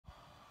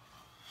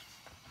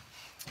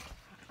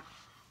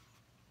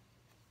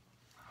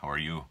are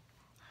you?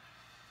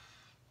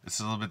 This is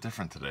a little bit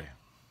different today.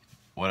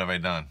 What have I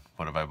done?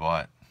 What have I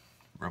bought?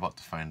 We're about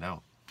to find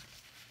out.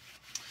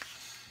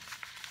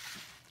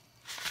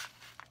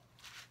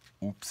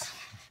 Oops.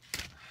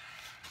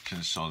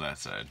 Shouldn't show that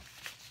side.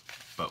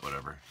 But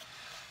whatever.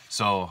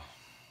 So,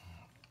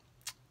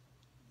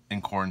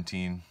 in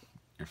quarantine,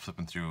 you're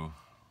flipping through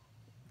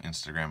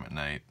Instagram at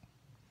night.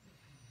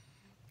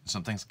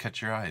 Some things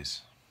catch your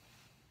eyes.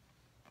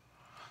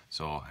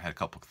 So I had a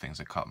couple of things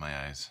that caught my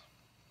eyes.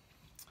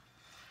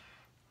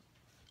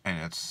 And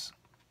it's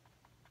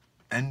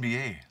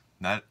NBA,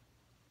 not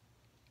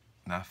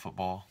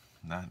football,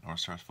 not North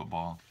Stars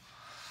football,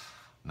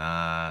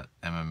 not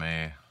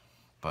MMA,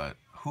 but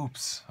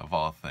hoops of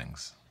all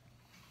things.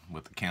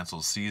 With the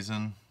canceled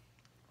season.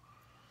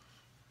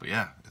 But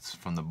yeah, it's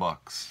from the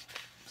Bucks.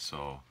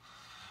 So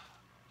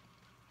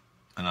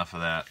enough of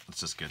that. Let's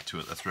just get to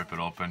it. Let's rip it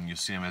open. You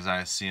see them as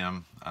I see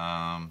them.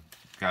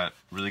 Got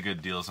really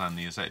good deals on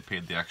these. I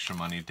paid the extra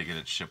money to get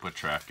it shipped with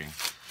tracking.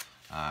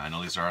 I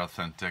know these are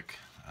authentic.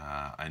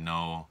 I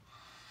know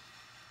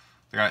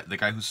the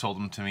guy who sold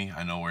them to me.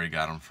 I know where he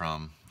got them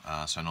from,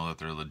 so I know that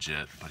they're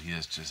legit. But he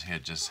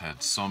had just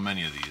had so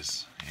many of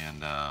these,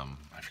 and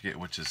I forget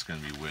which is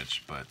going to be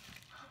which. But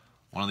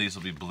one of these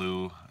will be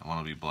blue, and one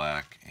will be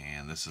black,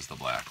 and this is the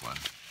black one.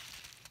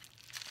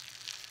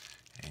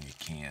 And you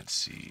can't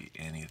see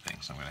anything,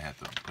 so I'm going to have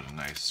to put a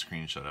nice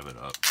screenshot of it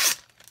up.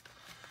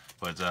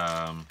 But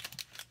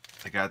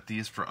I got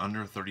these for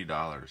under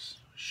 $30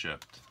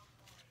 shipped.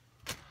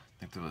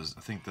 I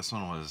think this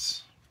one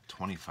was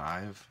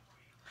 $25.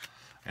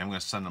 I'm going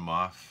to send them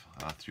off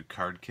through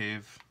Card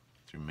Cave,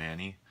 through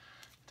Manny,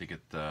 to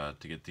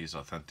get these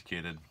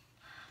authenticated.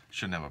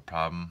 Shouldn't have a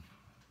problem.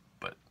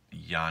 But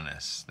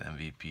Giannis, the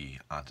MVP,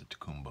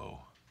 Antetokounmpo,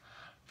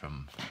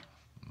 from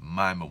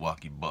my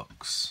Milwaukee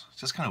Bucks. It's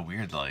just kind of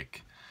weird,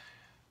 like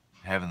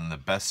having the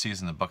best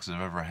season the Bucks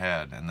have ever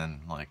had, and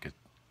then like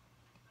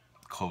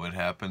COVID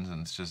happens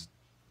and it's just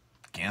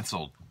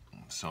canceled.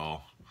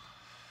 So,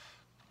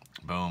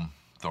 boom,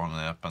 throwing it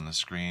up on the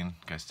screen.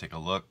 Guys, take a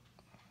look.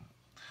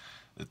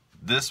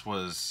 This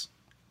was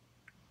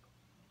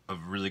a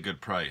really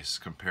good price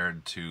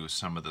compared to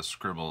some of the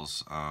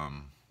scribbles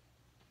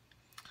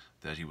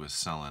that he was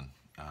selling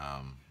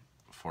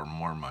for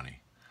more money.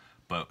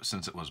 But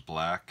since it was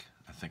black,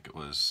 I think it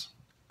was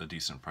a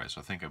decent price.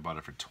 So I think I bought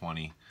it for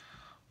 $20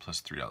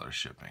 plus $3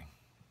 shipping.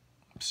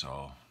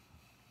 So,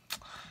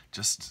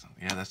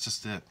 yeah, that's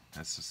just it.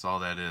 That's just all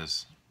that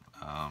is.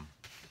 I'm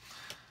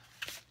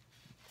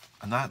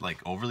not like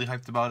overly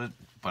hyped about it,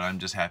 but I'm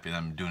just happy that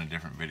I'm doing a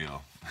different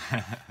video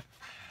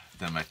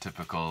than my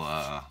typical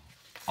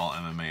all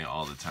MMA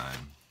all the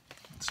time.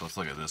 So let's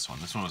look at this one.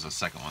 This one was the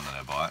second one that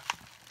I bought,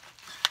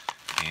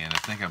 and I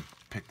think I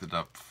picked it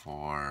up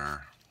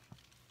for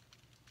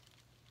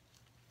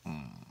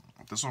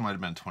this one might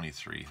have been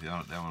 23.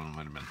 That one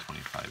might have been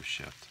 25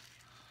 shipped.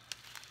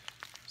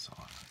 So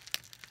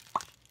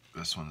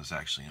this one is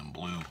actually in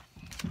blue.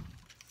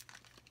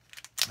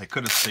 I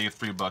could have saved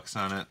 $3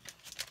 on it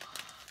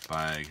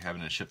by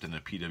having it shipped into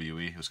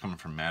PWE. It was coming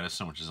from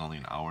Madison, which is only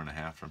an hour and a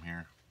half from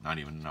here. Not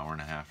even an hour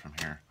and a half from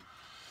here.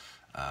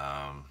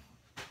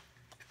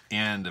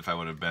 And if I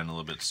would have been a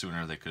little bit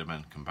sooner, they could have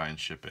been combined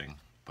shipping.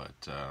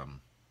 But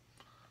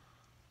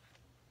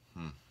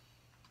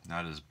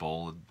not as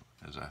bold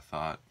as I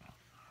thought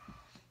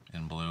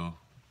in blue.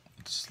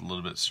 It's a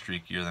little bit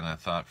streakier than I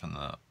thought from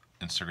the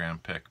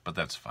Instagram pic, but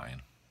that's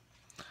fine.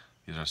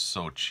 These are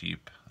so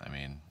cheap. I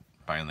mean,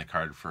 buying the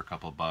card for a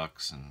couple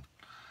bucks,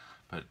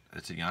 but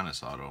it's a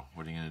Giannis auto.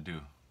 What are you going to do?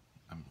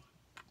 I'm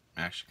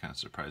actually kind of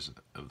surprised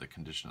of the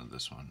condition of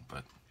this one,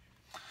 but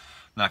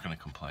I'm not going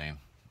to complain.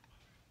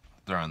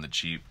 They're on the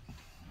cheap,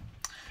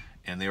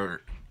 and they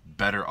were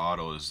better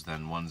autos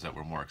than ones that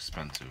were more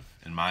expensive,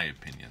 in my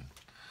opinion.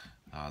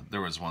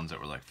 There was ones that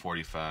were like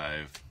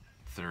 45,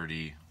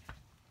 30,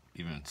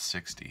 even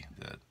 60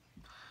 that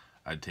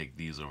I'd take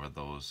these over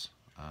those.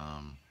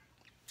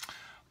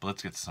 But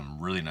let's get some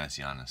really nice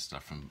Giannis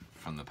stuff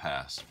from the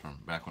past, from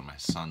back when my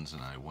sons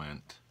and I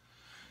went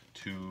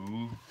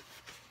to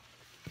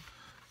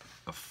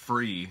a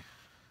free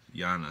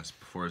Giannis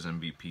before his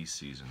MVP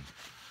season.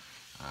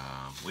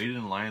 Waited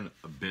in line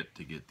a bit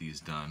to get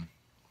these done,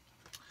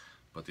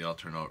 but they all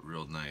turned out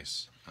real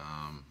nice.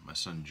 My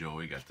son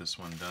Joey got this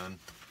one done.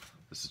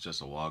 This is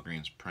just a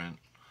Walgreens print.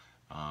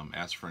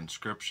 Asked for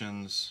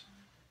inscriptions,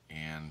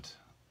 and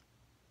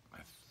I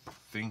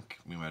think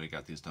we might have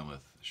got these done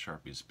with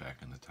Sharpies back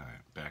in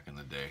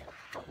the day.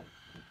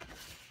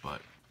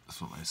 But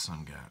that's what my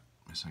son got.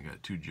 My son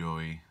got 2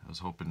 Joey. I was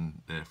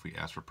hoping that if we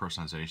asked for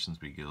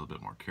personalizations, we get a little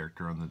bit more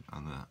character on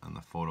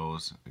the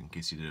photos, in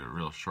case he did a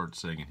real short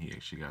thing and he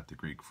actually got the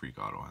Greek Freak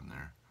auto on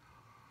there.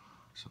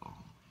 So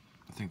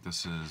I think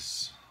this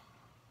is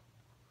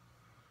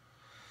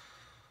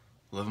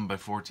 11 by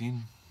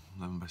 14,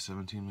 11 by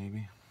 17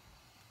 maybe.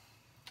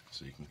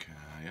 So you can,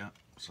 yeah,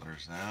 so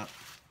there's that.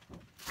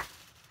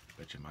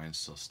 Bet your mine's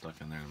still stuck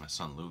in there. My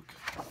son Luke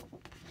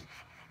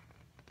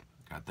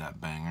got that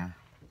banger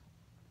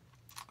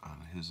on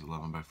his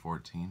 11 by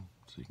 14,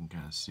 so you can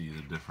kind of see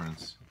the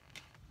difference.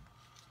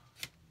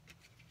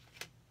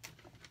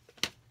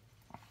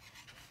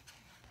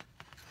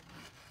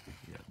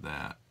 You got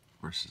that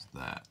versus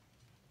that.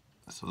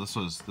 So this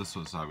was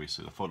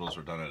obviously, the photos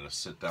were done at a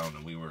sit down,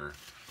 and we were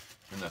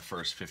in the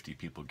first 50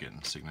 people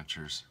getting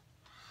signatures.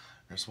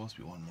 There's supposed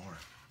to be one more.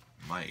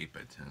 My 8 by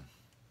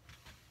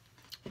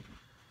 10.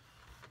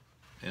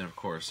 And of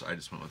course, I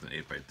just went with an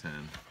 8 by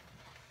 10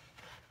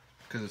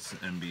 because it's an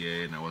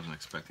NBA, and I wasn't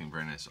expecting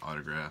very nice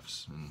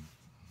autographs. And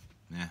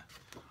yeah,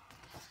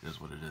 it is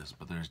what it is.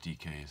 But there's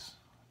DKs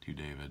to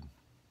David.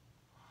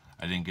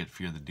 I didn't get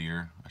Fear the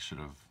Deer. I should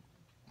have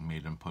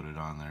made him put it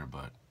on there,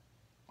 but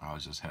I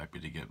was just happy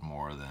to get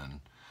more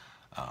than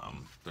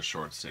the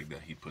short sig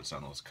that he puts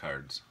on those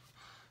cards.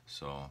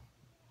 So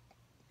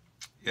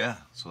yeah,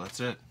 so that's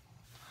it.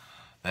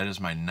 That is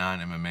my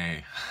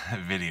non-MMA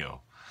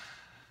video.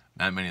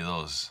 Not many of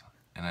those,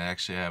 and I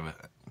actually I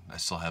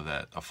still have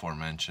that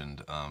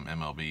aforementioned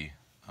MLB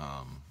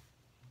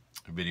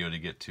video to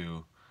get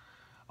to.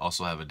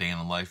 Also have a day in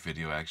the life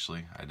video.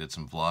 Actually, I did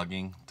some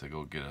vlogging to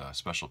go get a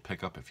special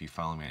pickup. If you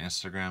follow me on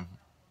Instagram,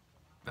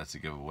 that's a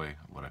giveaway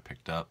of what I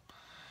picked up.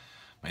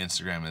 My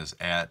Instagram is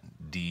at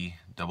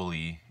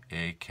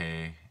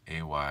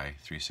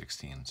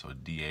DEEAKAY316. So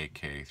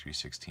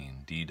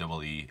DAK316.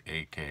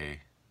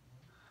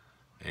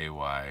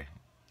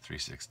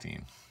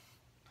 DEEAKAY316.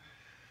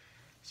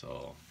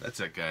 So that's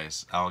it,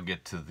 guys. I'll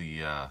get to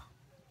the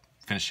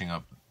finishing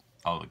up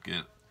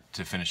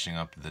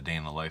the day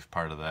in the life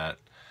part of that.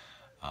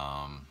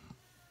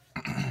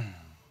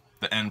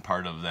 The end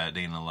part of that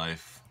day in the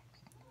life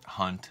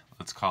hunt,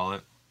 let's call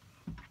it.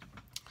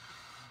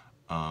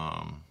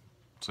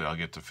 So I'll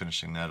get to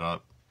finishing that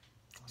up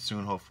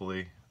soon,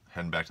 hopefully.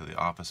 Heading back to the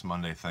office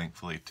Monday,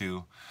 thankfully,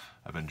 too.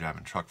 I've been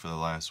driving truck for the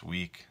last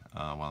week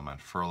while I'm on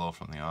furlough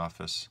from the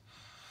office.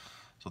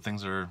 So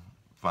things are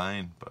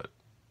fine, but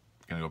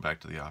I'm going to go back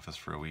to the office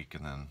for a week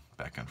and then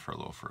back on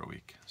furlough for a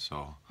week.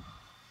 So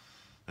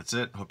that's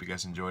it. Hope you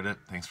guys enjoyed it.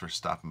 Thanks for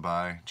stopping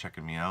by,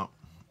 checking me out.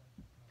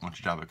 Why don't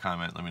you drop a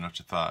comment, let me know what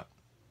you thought.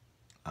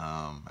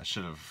 I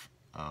should have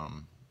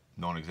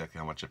known exactly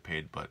how much I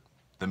paid, but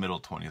the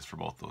middle 20th for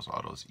both those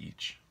autos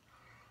each.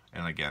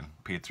 And again,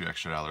 paid $3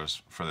 extra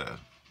for the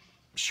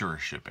sure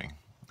shipping.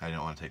 I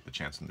didn't want to take the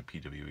chance on the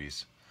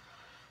PWEs.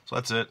 So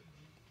that's it.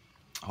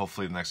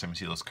 Hopefully the next time you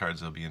see those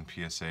cards, they'll be in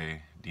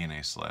PSA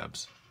DNA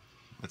slabs.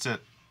 That's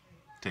it.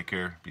 Take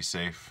care, be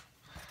safe,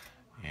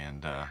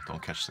 and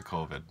don't catch the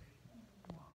COVID.